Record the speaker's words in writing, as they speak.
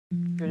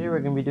Today we're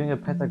going to be doing a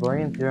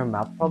Pythagorean Theorem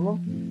math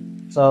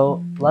problem.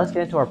 So let's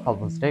get into our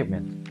problem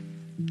statement.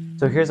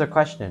 So here's our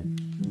question.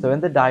 So in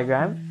the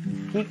diagram,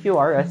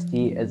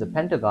 PQRST is a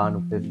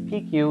pentagon with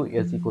PQ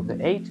is equal to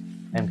 8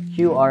 and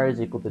QR is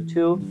equal to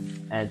 2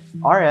 and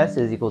RS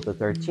is equal to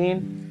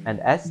 13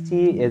 and ST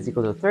is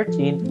equal to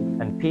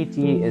 13 and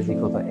PT is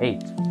equal to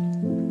 8.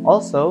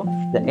 Also,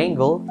 the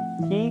angle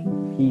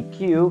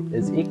TPQ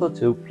is equal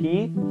to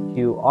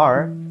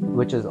PQR,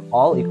 which is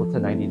all equal to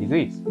 90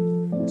 degrees.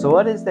 So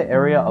what is the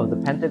area of the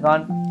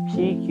pentagon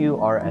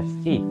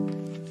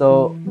PQRST?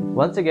 So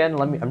once again,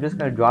 I'm just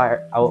going to draw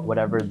out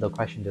whatever the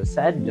question just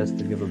said, just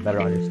to give a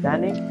better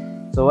understanding.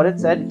 So what it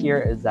said here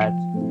is that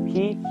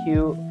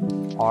PQRST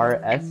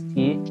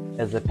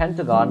is a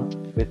pentagon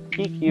with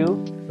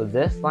PQ, so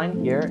this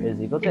line here is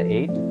equal to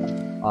 8,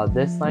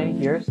 this line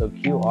here, so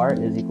QR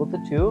is equal to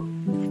 2,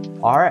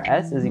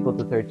 RS is equal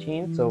to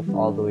 13, so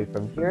all the way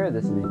from here,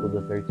 this is equal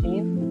to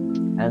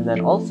 13, and then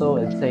also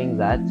it's saying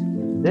that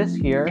this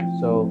here,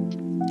 so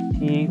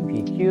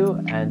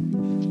TPQ and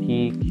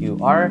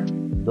PQR,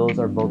 those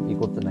are both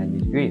equal to 90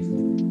 degrees.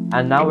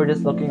 And now we're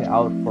just looking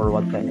out for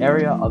what the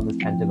area of this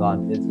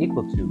pentagon is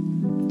equal to.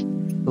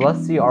 So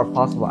let's see our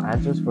possible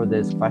answers for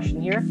this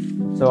question here.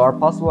 So our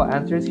possible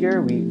answers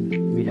here,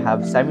 we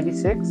have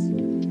 76,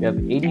 we have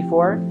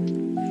 84,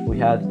 we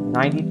have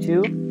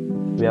 92,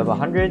 we have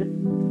 100,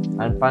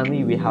 and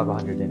finally we have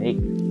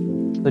 108.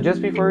 So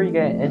just before we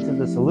get into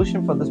the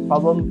solution for this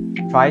problem,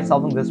 try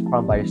solving this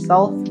problem by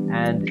yourself,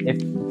 and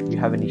if you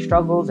have any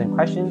struggles and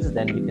questions,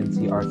 then you can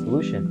see our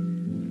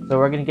solution. So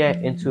we're going to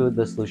get into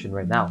the solution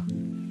right now.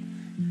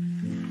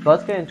 So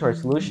let's get into our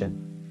solution.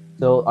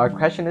 So our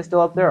question is still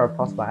up there, our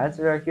possible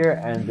answers are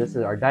here, and this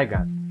is our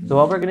diagram. So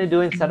what we're going to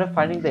do, instead of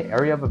finding the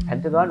area of a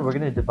pentagon, we're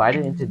going to divide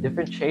it into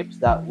different shapes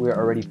that we're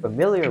already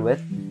familiar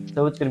with,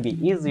 so it's going to be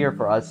easier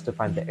for us to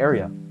find the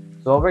area.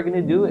 So what we're going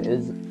to do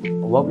is,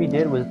 what we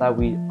did was that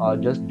we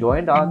just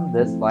joined on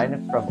this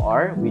line from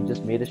R, we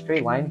just made a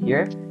straight line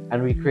here,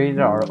 and we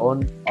created our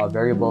own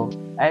variable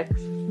x.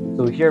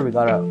 So here we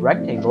got a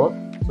rectangle,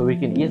 so we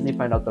can easily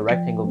find out the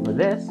rectangle for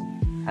this.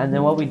 And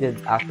then what we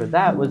did after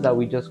that was that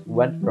we just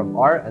went from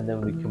R and then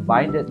we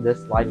combined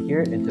this line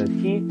here into a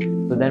T.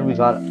 So then we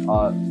got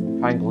a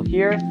triangle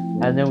here,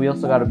 and then we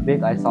also got a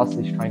big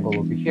isosceles triangle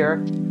over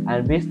here.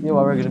 And basically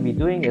what we're going to be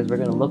doing is we're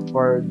going to look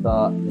for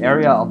the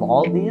area of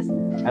all these,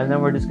 and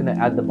then we're just going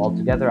to add them all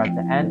together at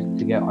the end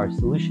to get our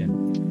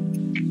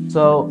solution.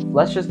 So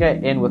let's just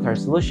get in with our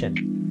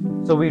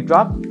solution. So we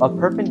dropped a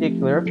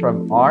perpendicular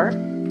from R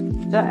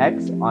to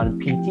X on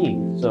PT.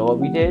 So what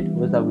we did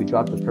was that we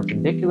dropped the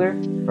perpendicular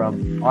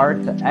from R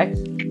to X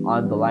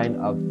on the line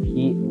of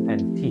P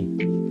and T.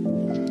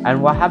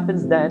 And what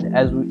happens then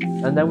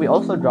and then we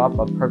also drop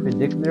a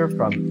perpendicular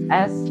from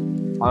S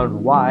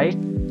on Y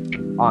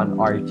on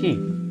RT.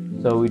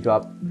 So we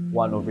drop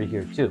one over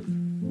here too.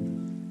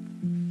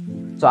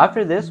 So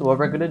after this, what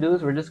we're going to do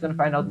is we're just going to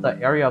find out the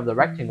area of the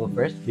rectangle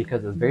first,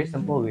 because it's very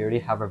simple. We already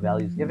have our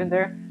values given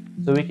there.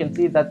 So we can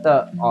see that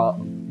the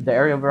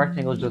area of a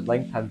rectangle is just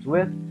length times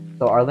width.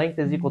 So our length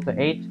is equal to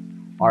 8,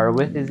 our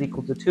width is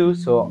equal to 2,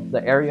 so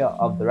the area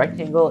of the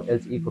rectangle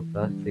is equal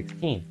to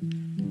 16.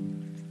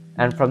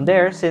 And from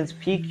there, since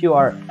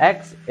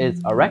PQRX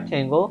is a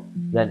rectangle,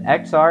 then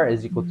XR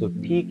is equal to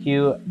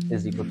PQ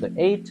is equal to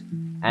 8,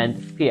 and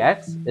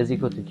PX is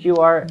equal to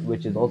QR,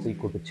 which is also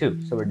equal to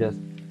 2. So we're just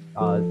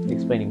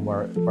explaining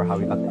more for how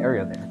we got the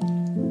area there.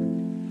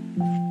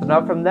 So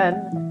now from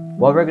then,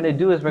 what we're going to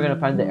do is we're going to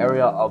find the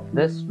area of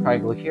this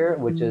triangle here,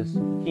 which is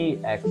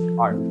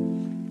PXR,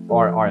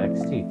 or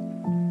RXT.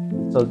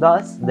 So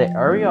thus, the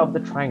area of the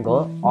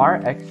triangle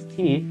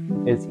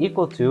RXT is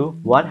equal to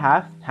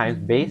 1/2 times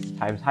base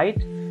times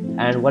height.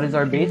 And what is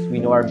our base? We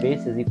know our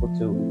base is equal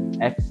to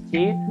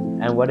XT.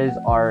 And what is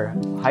our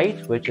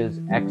height, which is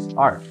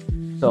XR?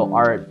 So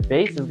our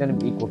base is going to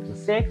be equal to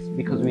 6,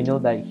 because we know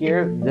that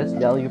here, this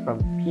value from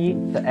P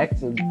to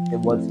X, it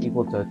was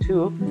equal to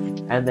 2.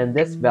 And then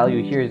this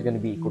value here is going to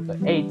be equal to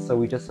 8. So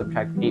we just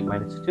subtract 8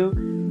 minus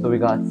 2. So we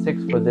got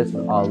 6 for this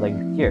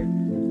length here.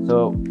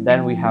 So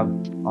then we have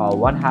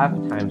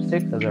 1/2 times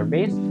 6 as our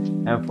base.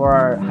 And for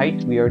our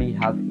height, we already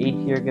have 8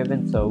 here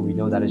given. So we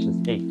know that it's just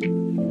 8.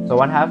 So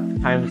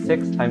 1/2 times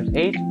 6 times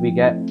 8, we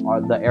get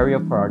the area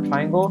for our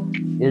triangle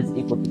is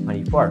equal to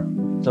 24.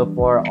 So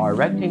for our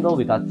rectangle,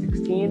 we got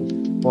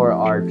 16. For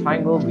our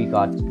triangle, we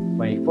got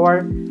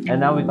 24. And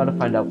now we got to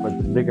find out for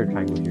the bigger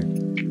triangle here.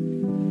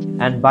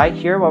 And by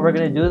here, what we're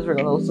going to do is we're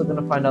also going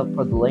to find out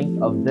for the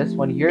length of this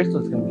one here. So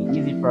it's going to be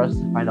easy for us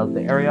to find out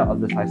the area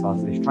of this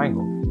isosceles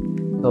triangle.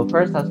 So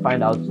first, let's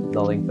find out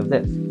the length of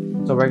this.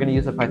 So we're going to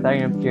use the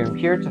Pythagorean theorem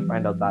here to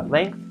find out that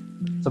length.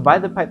 So by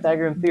the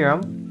Pythagorean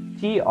theorem,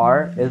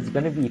 TR is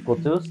going to be equal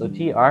to, so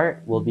TR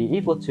will be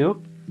equal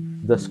to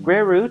the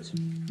square root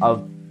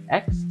of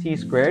xt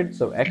squared,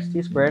 so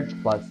xt squared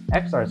plus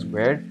xr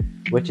squared,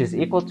 which is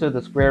equal to the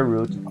square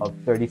root of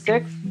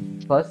 36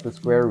 plus the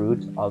square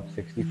root of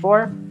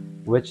 64,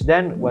 which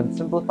then, when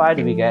simplified,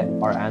 we get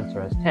our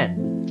answer as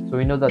 10. So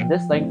we know that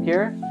this length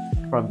here,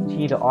 from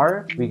T to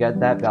R, we get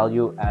that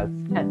value as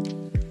 10.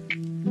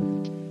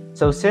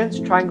 So since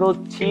triangle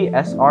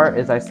TSR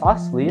is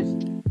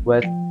isosceles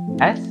with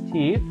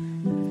ST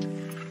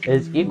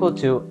is equal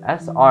to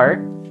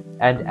SR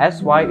and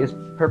SY is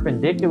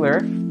perpendicular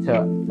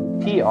to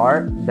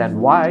TR,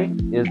 then Y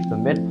is the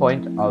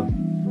midpoint of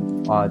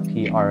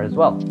TR as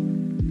well.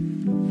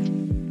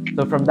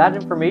 So from that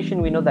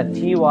information, we know that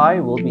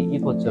TY will be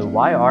equal to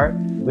YR,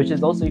 which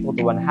is also equal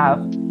to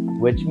 1/2,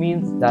 which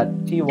means that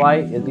TY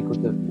is equal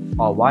to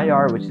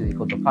YR, which is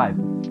equal to 5.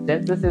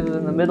 Since this is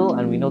in the middle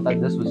and we know that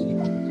this was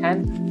equal to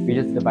 10, we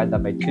just divide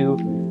that by 2,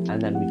 and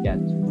then we get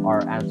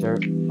our answer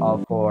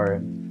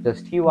for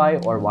just TY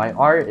or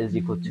YR is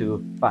equal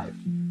to 5.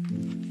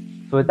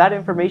 So with that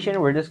information,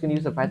 we're just going to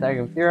use the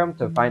Pythagorean theorem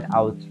to find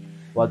out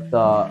what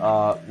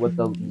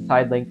the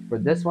side length for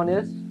this one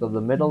is. So the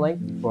middle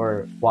length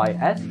for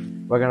YS,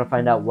 we're going to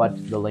find out what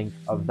the length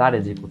of that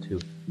is equal to.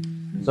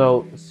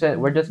 So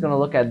we're just going to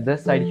look at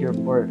this side here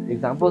for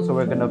example. So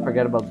we're going to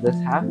forget about this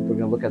half. We're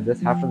going to look at this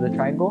half of the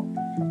triangle.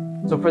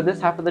 So for this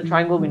half of the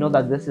triangle, we know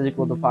that this is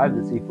equal to 5,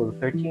 this is equal to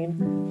 13.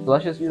 So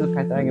let's just use the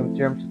Pythagorean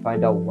theorem to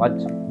find out what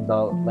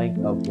the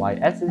length of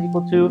YS is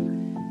equal to.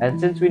 And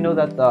since we know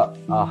that the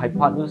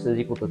hypotenuse is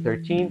equal to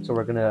 13, so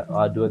we're going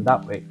to do it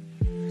that way.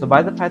 So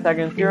by the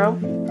Pythagorean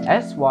theorem,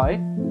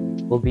 SY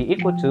will be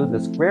equal to the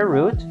square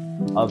root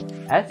of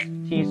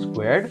ST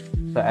squared,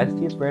 so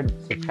ST squared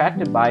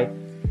subtracted by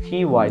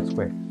TY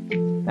squared.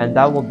 And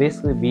that will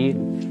basically be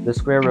the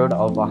square root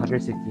of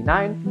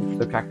 169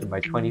 subtracted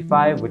by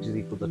 25, which is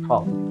equal to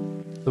 12.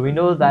 So we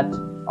know that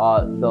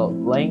the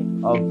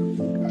length of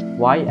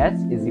YS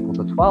is equal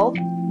to 12.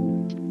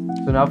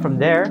 So now from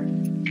there,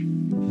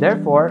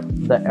 therefore,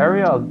 the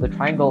area of the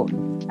triangle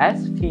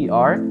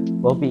STR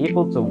will be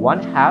equal to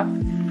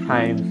 1/2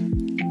 times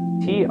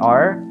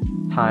TR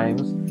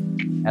times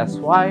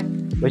SY,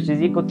 which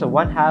is equal to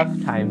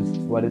 1/2 times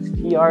what is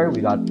TR?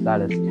 We got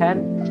that as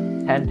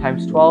 10. 10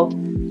 times 12.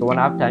 So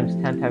 1/2 times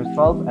 10 times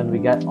 12, and we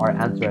get our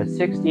answer as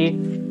 60.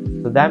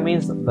 So that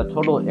means the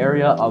total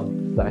area of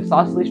the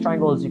isosceles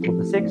triangle is equal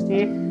to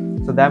 60.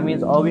 So that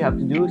means all we have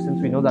to do, since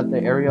we know that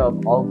the area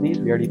of all of these,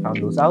 we already found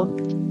those out,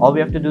 all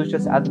we have to do is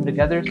just add them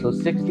together. So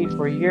 60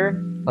 for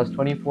here, plus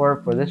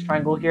 24 for this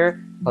triangle here,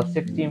 plus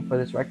 16 for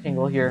this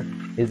rectangle here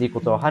is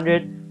equal to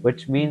 100,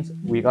 which means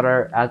we got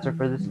our answer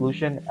for the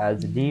solution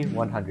as D,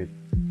 100.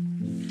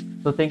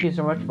 So thank you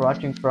so much for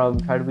watching from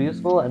Try to Be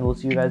Useful, and we'll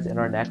see you guys in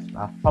our next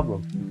math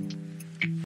problem.